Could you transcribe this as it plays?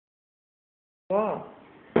Wow.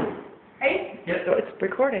 Ready? Yep. So it's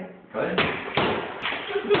recording. Go ahead.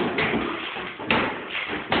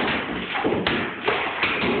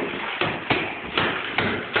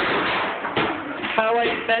 How I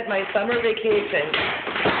spent my summer vacation.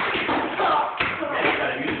 Maddie's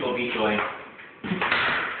got a musical beat going.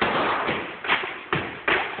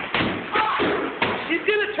 She's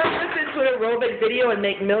gonna turn this into an aerobic video and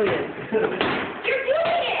make millions. You're doing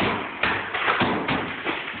it!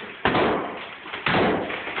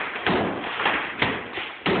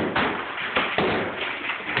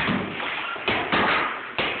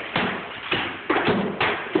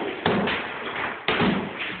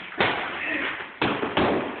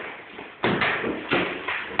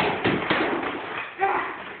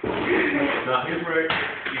 Now here's where you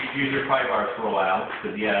use your pry bars for a while,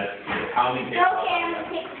 because yeah, it's pounding takes off. Okay, I'm gonna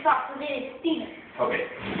take this off so that it's Steven. Okay.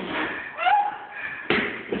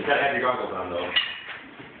 You just gotta have your goggles on though.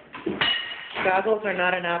 Goggles are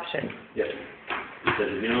not an option. Yes. Because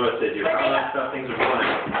if you notice that your power line stuff, things are flying.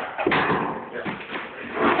 Yep.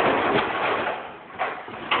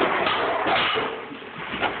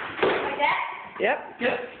 Like that? Yep.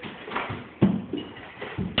 Yep.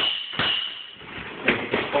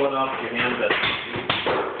 Pull it off with your hands up.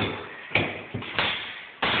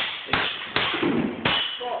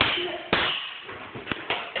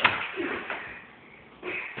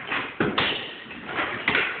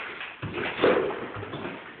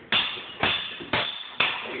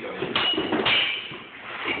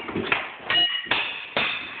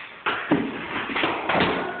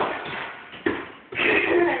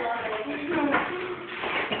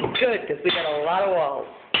 Good, because we got a lot of walls.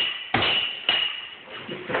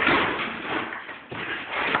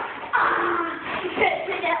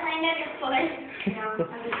 Put that line on your foot. No,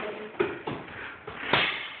 I'm just kidding.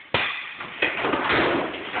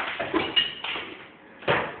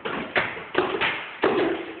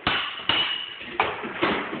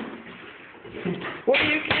 What are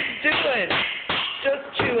you kids doing? Just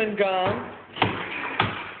chewing gum.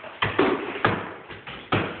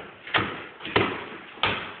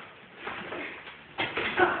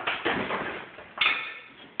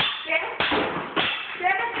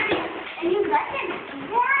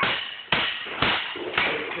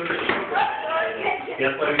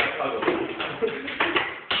 That's why we got goggles.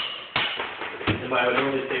 And why I would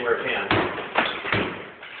normally say wear pants.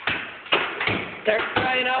 Start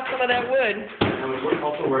frying off some of that wood. I would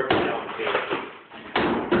also work down too. I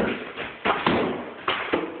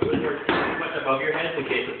would work too much above your head in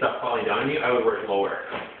case it stopped falling down on you. I would work lower.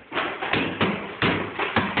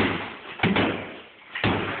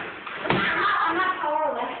 I'm not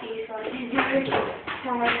power lefty, so I can do it. I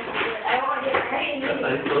don't want to get it right. That's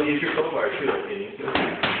fine. Still use your crowbar too if you need to.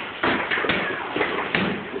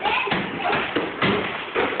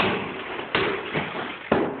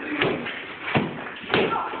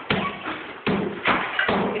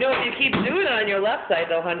 You know, if you keep doing it on your left side,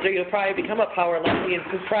 though, Hunter, you'll probably become a power lefty and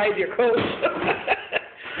surprise your coach.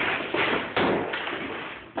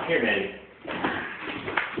 Here, Maddie.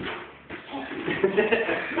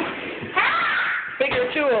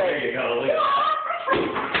 Bigger tool. There you go. Look.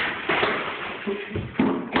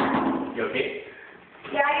 You okay?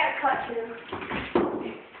 Yeah, I got cut too.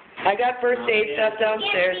 I got first aid stuff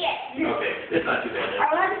downstairs. Okay, it's not too bad.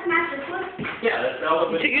 I want to smash this one. Yeah, that's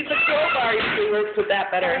all it To use the crowbar, usually works with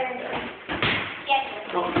that better. Yes.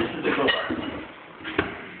 Oh, this is the crowbar.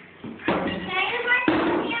 Can I use my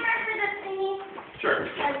hammer for the thingy? Sure.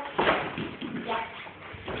 Yeah.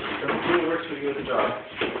 Everything works for you at the job.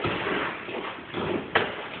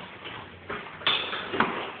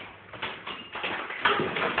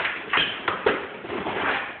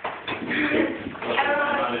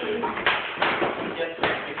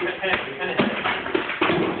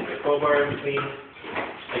 Crowbar in between,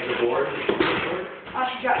 like the board. I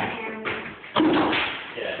should drop my hammer.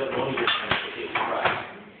 Yeah, it doesn't only just kind of take a surprise.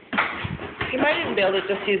 You might even be able to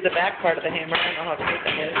just use the back part of the hammer. I don't know how to make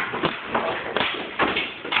that is.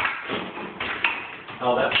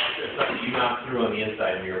 Oh, that's stuff that you knocked through on the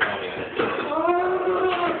inside when you were pounding on it.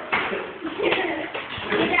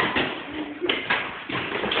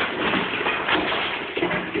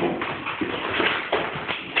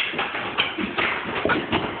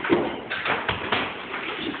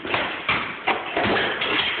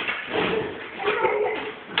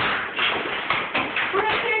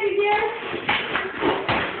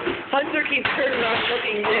 Hunter keeps turning around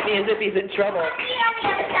looking at me as if he's in trouble.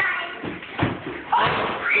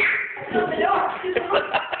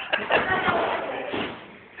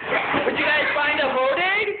 Would you guys find a vote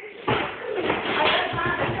aid?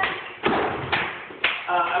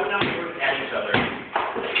 I would not work at each other.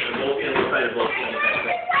 They're both the other side. side as well as on the back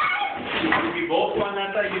side. If you both go on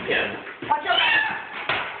that side, you can. Watch out.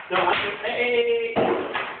 No, hey.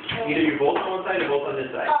 Either you both on one side or both on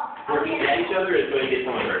this side. Oh, Working okay. at each other is going to get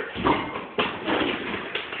someone hurt.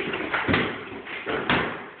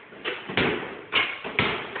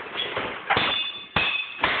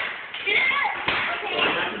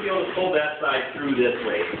 You're not going to be able to pull that side through this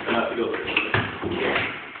way. You'll have to go through.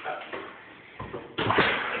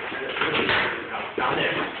 Down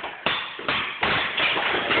there.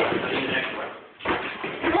 The next one.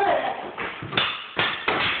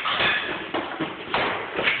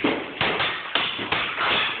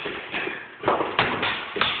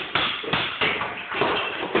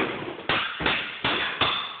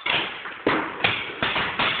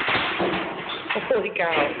 Holy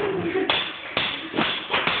cow.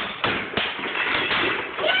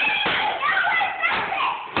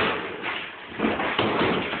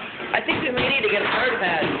 I think we may need to get a hard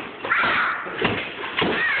pad.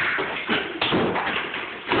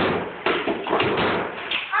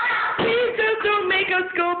 Please just don't make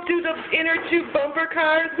us go through the inner tube bumper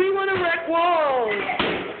cars. We want to wreck walls.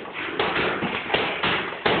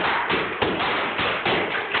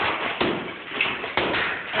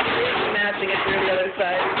 Smashing it through the other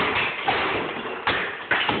side.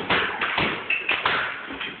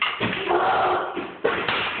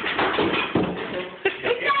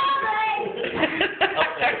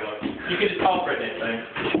 You can just call for it next time.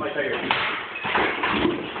 My tire.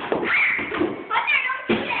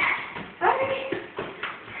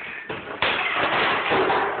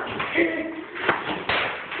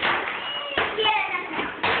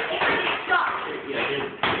 Yeah,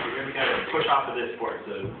 you're going to kind of push off of this board.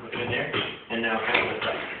 So look in there, and now kind of this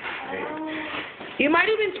side. Right. You might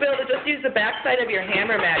even be able to just use the back side of your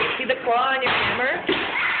hammer, Maddie. See the claw on your hammer?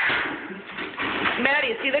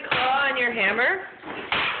 Maddie, see the claw on your hammer?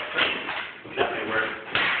 That may work.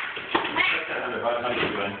 How are you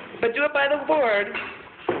doing? But do it by the board.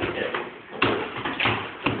 Yeah.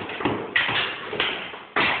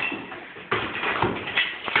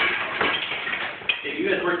 If you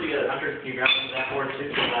guys work together, Hunter, can you grab some of that board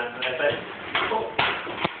too? From that side? Oh.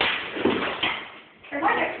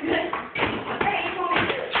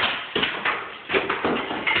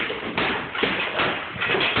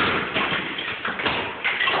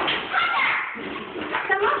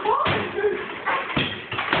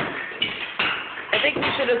 I think we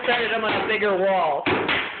should have started them on a bigger wall.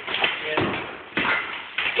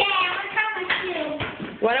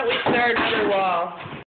 Why don't we start another wall?